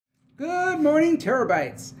Good morning,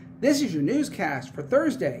 Terabytes. This is your newscast for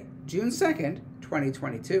Thursday, June 2nd,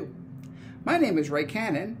 2022. My name is Ray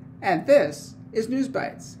Cannon, and this is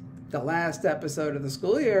NewsBYTEs, the last episode of the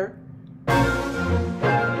school year.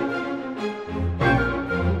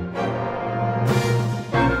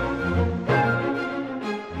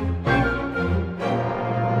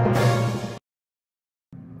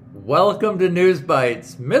 Welcome to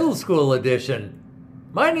NewsBYTEs, Middle School Edition.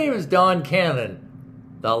 My name is Don Cannon.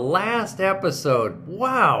 The last episode.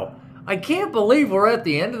 Wow, I can't believe we're at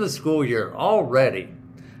the end of the school year already.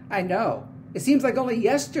 I know. It seems like only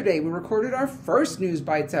yesterday we recorded our first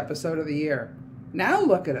NewsBYTEs episode of the year. Now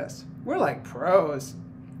look at us. We're like pros.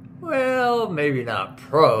 Well, maybe not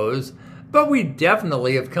pros, but we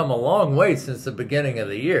definitely have come a long way since the beginning of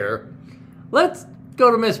the year. Let's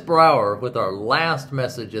go to Miss Brower with our last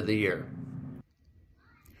message of the year.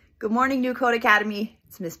 Good morning, New Code Academy.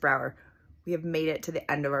 It's Miss Brower. We have made it to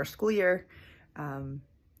the end of our school year. And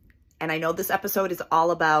I know this episode is all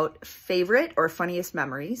about favorite or funniest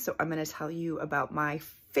memories. So I'm going to tell you about my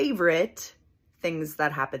favorite things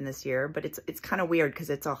that happened this year. But it's kind of weird because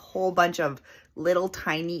it's a whole bunch of little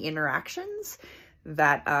tiny interactions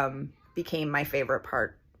that became my favorite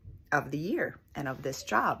part of the year and of this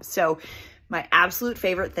job. So my absolute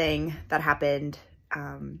favorite thing that happened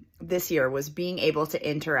this year was being able to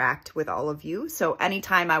interact with all of you. So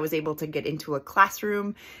anytime I was able to get into a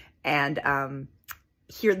classroom and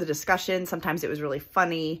hear the discussion, sometimes it was really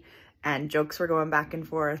funny and jokes were going back and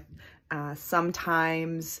forth.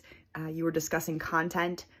 Sometimes you were discussing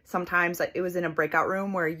content. Sometimes it was in a breakout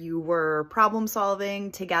room where you were problem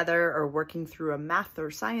solving together or working through a math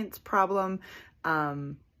or science problem.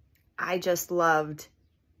 I just loved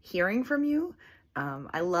hearing from you.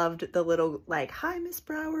 I loved the little hi, Miss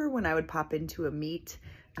Brower, when I would pop into a meet.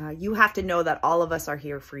 You have to know that all of us are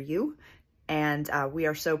here for you. And we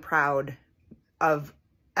are so proud of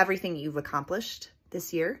everything you've accomplished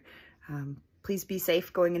this year. Please be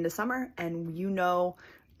safe going into summer. And you know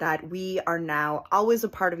that we are now always a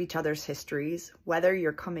part of each other's histories. Whether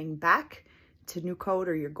you're coming back to New Code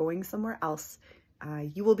or you're going somewhere else,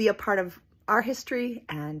 you will be a part of our history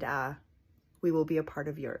and we will be a part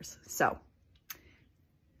of yours. So,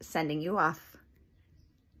 sending you off.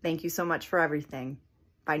 Thank you so much for everything.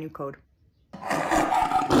 Bye, New Code.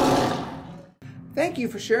 Thank you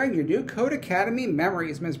for sharing your New Code Academy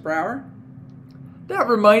memories, Ms. Brower. That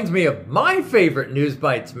reminds me of my favorite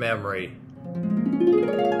NewsBYTEs memory.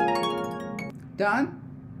 Don,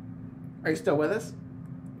 are you still with us?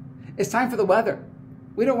 It's time for the weather.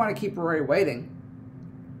 We don't want to keep Rory waiting.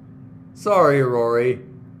 Sorry, Rory.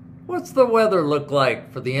 What's the weather look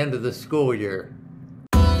like for the end of the school year?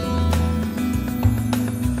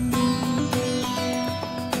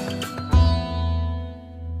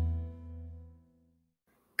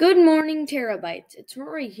 Good morning, Terabytes. It's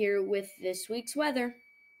Rory here with this week's weather.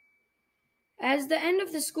 As the end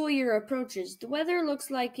of the school year approaches, the weather looks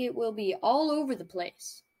like it will be all over the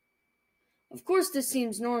place. Of course, this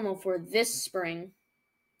seems normal for this spring.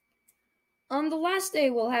 On the last day,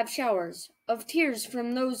 we'll have showers of tears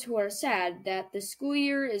from those who are sad that the school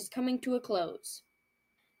year is coming to a close.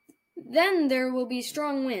 Then there will be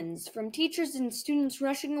strong winds from teachers and students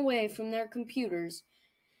rushing away from their computers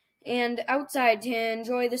and outside to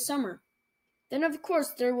enjoy the summer. Then, of course,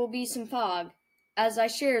 there will be some fog as I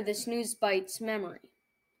share this NewsBYTEs memory.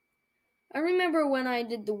 I remember when I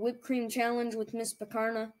did the whipped cream challenge with Miss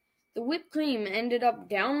Picarna. The whipped cream ended up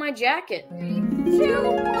down my jacket. 3, 2,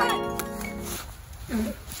 1.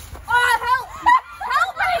 Oh,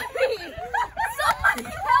 help me! Somebody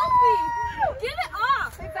help me! Get it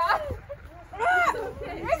off! It's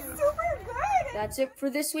okay. It's super good! That's it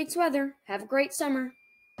for this week's weather. Have a great summer.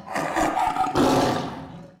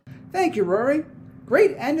 Thank you, Rory.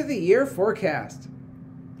 Great end of the year forecast.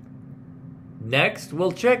 Next,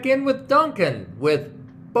 we'll check in with Duncan with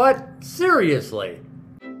But Seriously.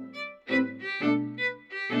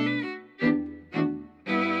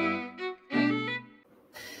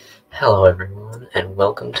 Hello everyone, and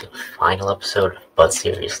welcome to the final episode of But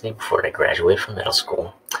Seriously before I graduate from middle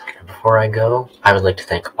school. And before I go, I would like to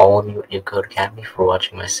thank all of you at New Code Academy for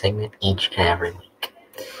watching my segment each and every week.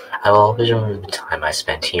 I will always remember the time I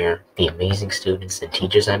spent here, the amazing students and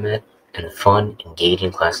teachers I met, and the fun,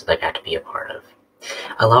 engaging classes I got to be a part of.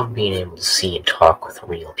 I love being able to see and talk with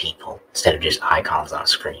real people instead of just icons on a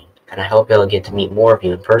screen, and I hope I'll get to meet more of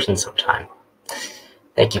you in person sometime.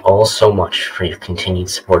 Thank you all so much for your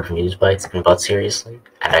continued support of NewsBYTEs and But Seriously,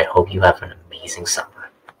 and I hope you have an amazing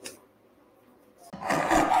summer.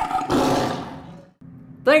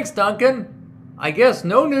 Thanks, Duncan. I guess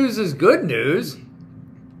no news is good news.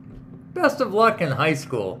 Best of luck in high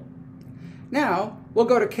school. Now, we'll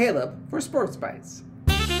go to Caleb for Sports Bites.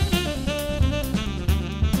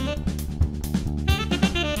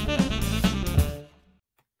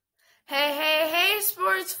 Hey,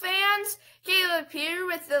 sports fans! Caleb here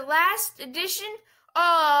with the last edition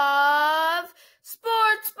of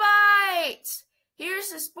Sports Bites! Here's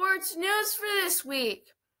the sports news for this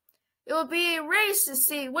week. It will be a race to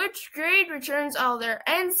see which grade returns all their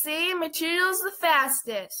NCAA materials the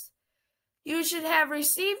fastest. You should have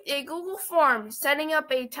received a Google form setting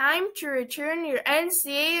up a time to return your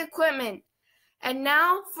NCAA equipment. And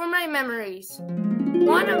now for my memories.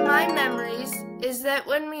 One of my memories is that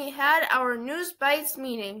when we had our NewsBYTEs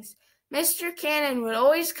meetings, Mr. Cannon would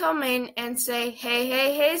always come in and say,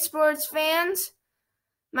 hey, sports fans.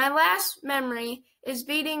 My last memory is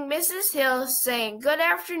beating Mrs. Hill saying, good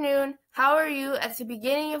afternoon, how are you at the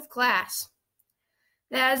beginning of class.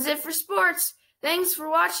 That is it for sports. Thanks for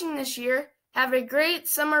watching this year. Have a great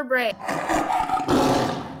summer break.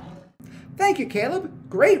 Thank you, Caleb.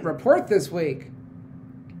 Great report this week.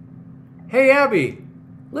 Hey, Abby,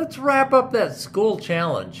 let's wrap up that school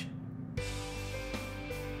challenge.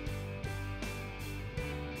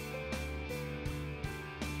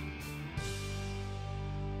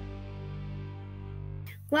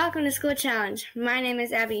 Welcome to School Challenge. My name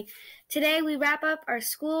is Abby. Today we wrap up our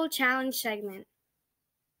School Challenge segment.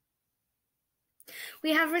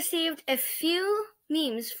 We have received a few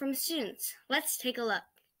memes from students. Let's take a look.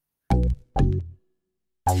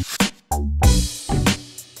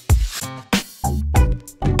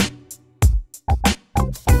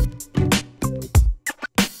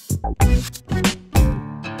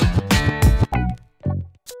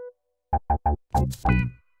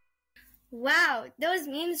 Wow, those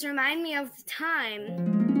memes remind me of the time.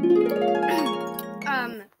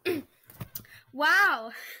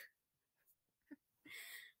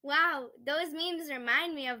 Wow, those memes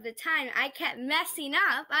remind me of the time I kept messing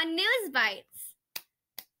up on NewsBYTEs.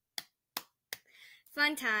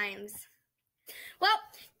 Fun times. Well,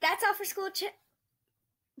 that's all for School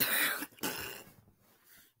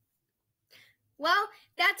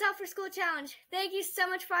Challenge. Thank you so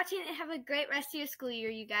much for watching and have a great rest of your school year,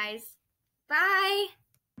 you guys. Bye.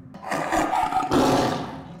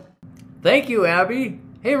 Thank you, Abby.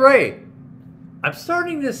 Hey, Ray, I'm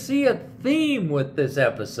starting to see a theme with this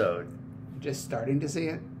episode. Just starting to see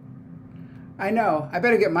it? I know. I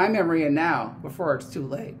better get my memory in now before it's too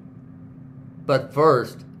late. But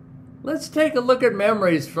first, let's take a look at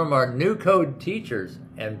memories from our new code teachers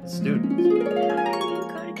and students. New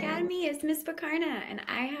Code Academy, it's Miss Bakarna, and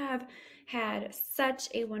I have had such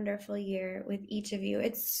a wonderful year with each of you.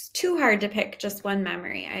 It's too hard to pick just one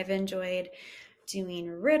memory. I've enjoyed doing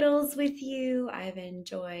riddles with you. I've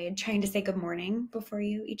enjoyed trying to say good morning before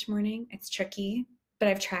you each morning. It's tricky, but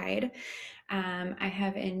I've tried. I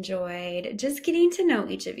have enjoyed just getting to know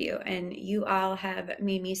each of you, and you all have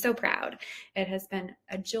made me so proud. It has been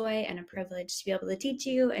a joy and a privilege to be able to teach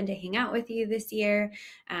you and to hang out with you this year,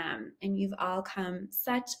 and you've all come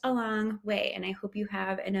such a long way, and I hope you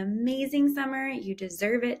have an amazing summer. You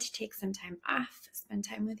deserve it to take some time off, spend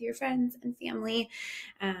time with your friends and family,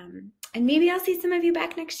 and maybe I'll see some of you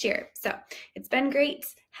back next year. So it's been great.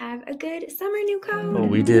 Have a good summer, New Code. Oh,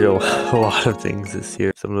 we did a lot of things this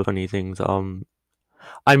year. Some of the funny things.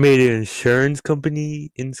 I made an insurance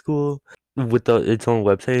company in school with its own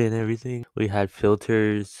website and everything. We had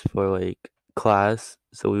filters for like class,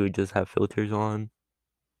 so we would just have filters on.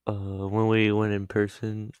 When we went in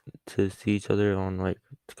person to see each other on like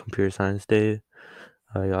computer science day,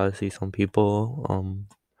 I got to see some people.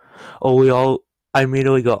 I made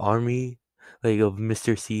like an army, like of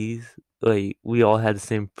Mr. C's. Like we all had the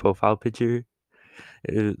same profile picture.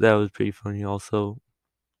 That was pretty funny. Also,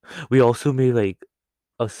 we also made like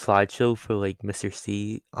a slideshow for like Mr.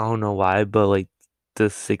 C. I don't know why, but like the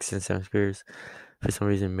 6th and 7th graders for some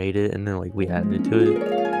reason made it, and then like we added to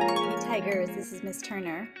it. Hey Tigers, this is Miss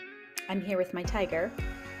Turner. I'm here with my tiger,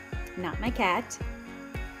 not my cat.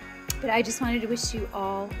 But I just wanted to wish you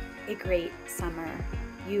all a great summer.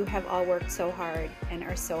 You have all worked so hard and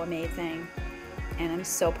are so amazing, and I'm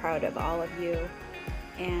so proud of all of you.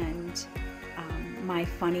 And my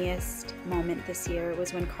funniest moment this year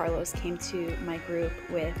was when Carlos came to my group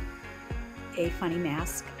with a funny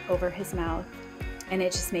mask over his mouth, and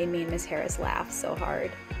it just made me and Miss Harris laugh so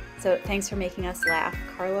hard. So thanks for making us laugh,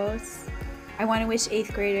 Carlos. I want to wish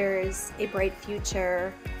 8th graders a bright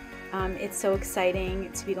future. It's so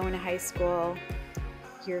exciting to be going to high school.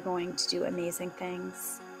 You're going to do amazing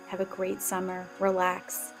things. Have a great summer.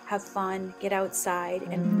 Relax. have fun, get outside,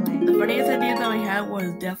 and play. The funniest idea that we had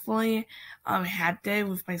was definitely hat day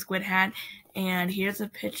with my squid hat. And here's a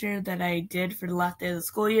picture that I did for the last day of the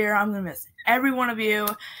school year. I'm going to miss every one of you.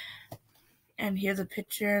 And here's a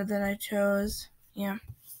picture that I chose. Yeah.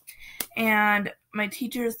 And my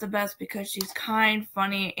teacher is the best because she's kind,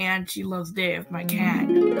 funny, and she loves Dave, my cat. Hi,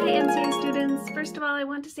 NCA students. First of all, I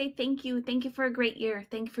want to say thank you. Thank you for a great year.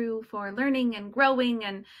 Thank you for learning and growing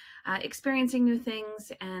and experiencing new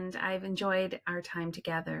things. And I've enjoyed our time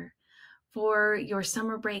together. For your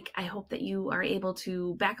summer break, I hope that you are able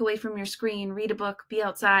to back away from your screen, read a book, be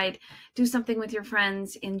outside, do something with your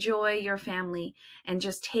friends, enjoy your family, and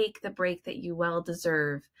just take the break that you well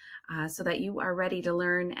deserve so that you are ready to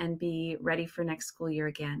learn and be ready for next school year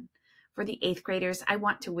again. For the 8th graders, I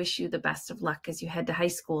want to wish you the best of luck as you head to high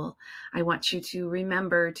school. I want you to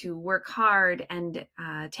remember to work hard and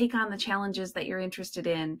take on the challenges that you're interested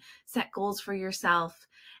in, set goals for yourself,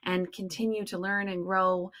 and continue to learn and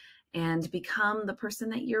grow and become the person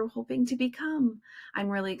that you're hoping to become. I'm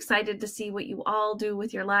really excited to see what you all do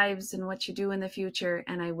with your lives and what you do in the future,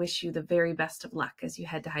 and I wish you the very best of luck as you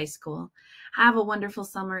head to high school. Have a wonderful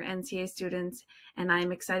summer, NCA students, and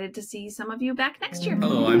I'm excited to see some of you back next year.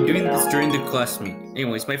 Hello, I'm doing this during the class meet.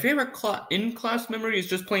 Anyways, my favorite in-class memory is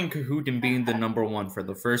just playing Kahoot and being the number one for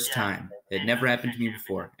the first time. It never happened to me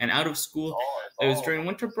before. And out of school, it was during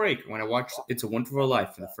winter break when I watched It's a Wonderful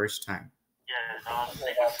Life for the first time.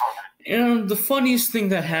 And the funniest thing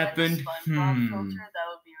that happened,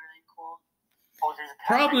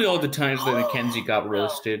 probably all the times that Mackenzie got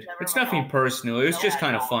roasted. It's nothing personal, it was just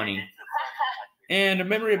kind of funny. And a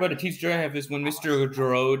memory about a teacher I have is when Mr.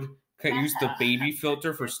 Gerode used the baby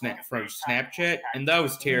filter for Snapchat, and that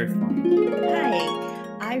was terrifying.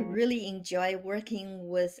 Hi, I really enjoy working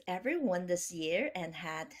with everyone this year and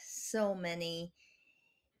had so many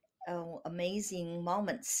amazing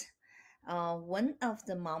moments. One of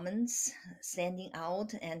the moments standing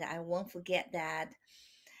out, and I won't forget that,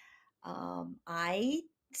 I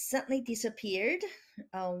suddenly disappeared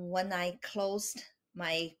when I closed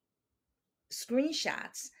my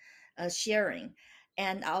screenshots sharing.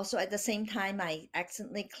 And also at the same time, I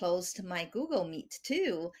accidentally closed my Google Meet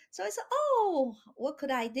too. So I said, oh, what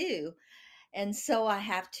could I do? And so I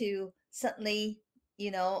have to suddenly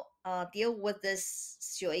deal with this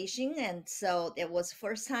situation. And so it was the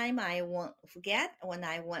first time I won't forget when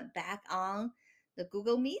I went back on the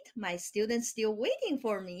Google Meet, my students still waiting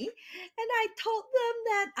for me. And I told them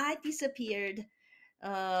that I disappeared.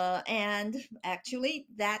 And actually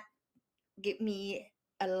that gave me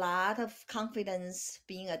a lot of confidence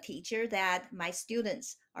being a teacher that my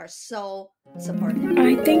students are so supportive.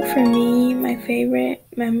 I think for me, my favorite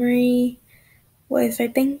memory was, I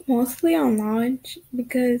think, mostly on Lodge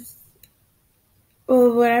because,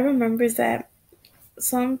 well, what I remember is that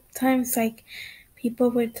sometimes, like, people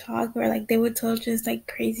would talk or, like, they would tell just, like,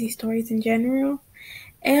 crazy stories in general.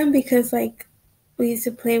 And because, like, we used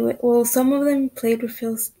to play with, well, some of them played with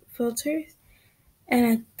filters. And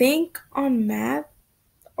I think on Map,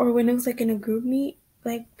 or when it was, like, in a group meet,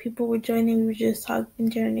 like, people would join and we would just talk in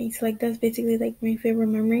general. So, like, that's basically, like, my favorite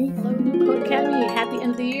memory. Hello, New Code Academy. Happy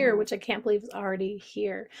end of the year, which I can't believe is already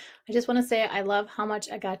here. I just want to say I love how much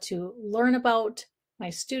I got to learn about my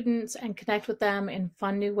students and connect with them in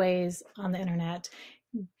fun new ways on the internet.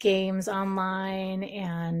 Games online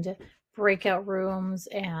and breakout rooms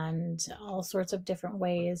and all sorts of different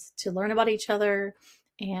ways to learn about each other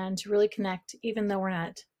and to really connect, even though we're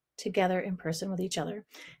not together in person with each other.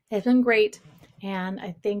 It's been great. And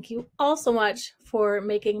I thank you all so much for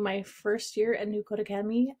making my first year at New Code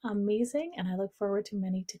Academy amazing, and I look forward to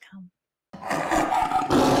many to come.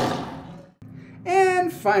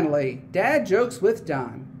 And finally, Dad Jokes with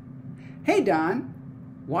Don. Hey Don,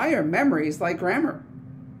 why are memories like grammar?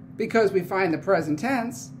 Because we find the present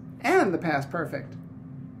tense and the past perfect.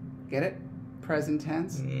 Get it? Present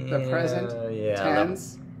tense, the present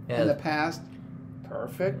tense, and the past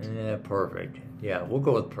perfect. Yeah, perfect. Yeah, we'll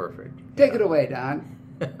go with perfect. Take it away, Don.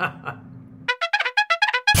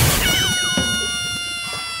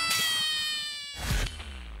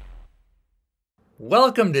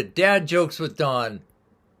 Welcome to Dad Jokes with Don.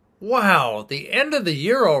 Wow, the end of the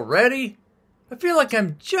year already? I feel like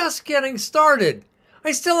I'm just getting started.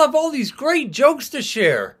 I still have all these great jokes to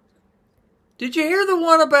share. Did you hear the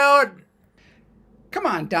one about... Come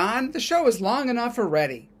on, Don. The show is long enough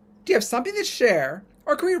already. Do you have something to share,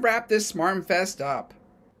 or can we wrap this Smarmfest up?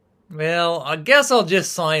 Well, I guess I'll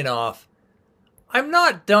just sign off. I'm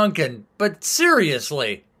not Duncan, but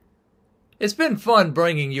seriously. It's been fun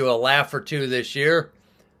bringing you a laugh or two this year.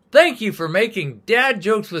 Thank you for making Dad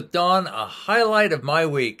Jokes with Don a highlight of my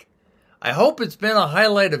week. I hope it's been a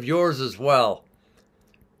highlight of yours as well.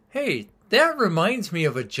 Hey, that reminds me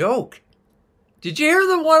of a joke. Did you hear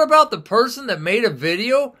the one about the person that made a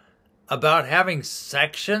video about having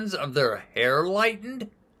sections of their hair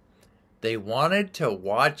lightened? They wanted to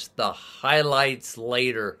watch the highlights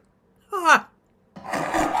later. Ha!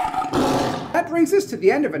 That brings us to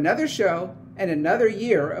the end of another show and another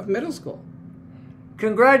year of middle school.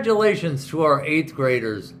 Congratulations to our 8th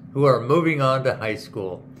graders who are moving on to high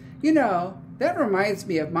school. You know, that reminds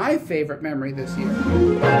me of my favorite memory this year.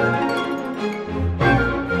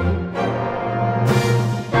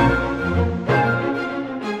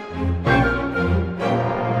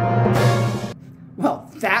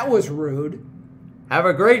 Well, that was rude. Have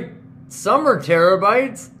a great summer,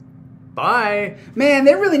 Terabytes. Bye. Man,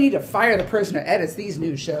 they really need to fire the person who edits these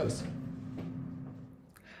news shows.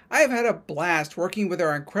 I have had a blast working with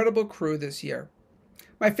our incredible crew this year.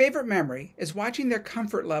 My favorite memory is watching their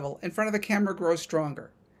comfort level in front of the camera grow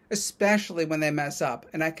stronger, especially when they mess up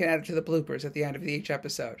and I can add it to the bloopers at the end of each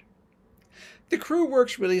episode. The crew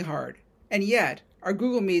works really hard, and yet our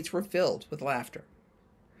Google Meets were filled with laughter.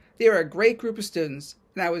 They are a great group of students,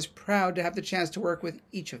 and I was proud to have the chance to work with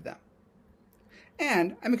each of them.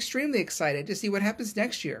 And I'm extremely excited to see what happens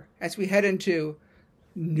next year as we head into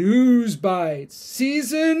NewsBYTEs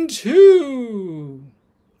Season 2.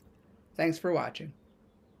 Thanks for watching.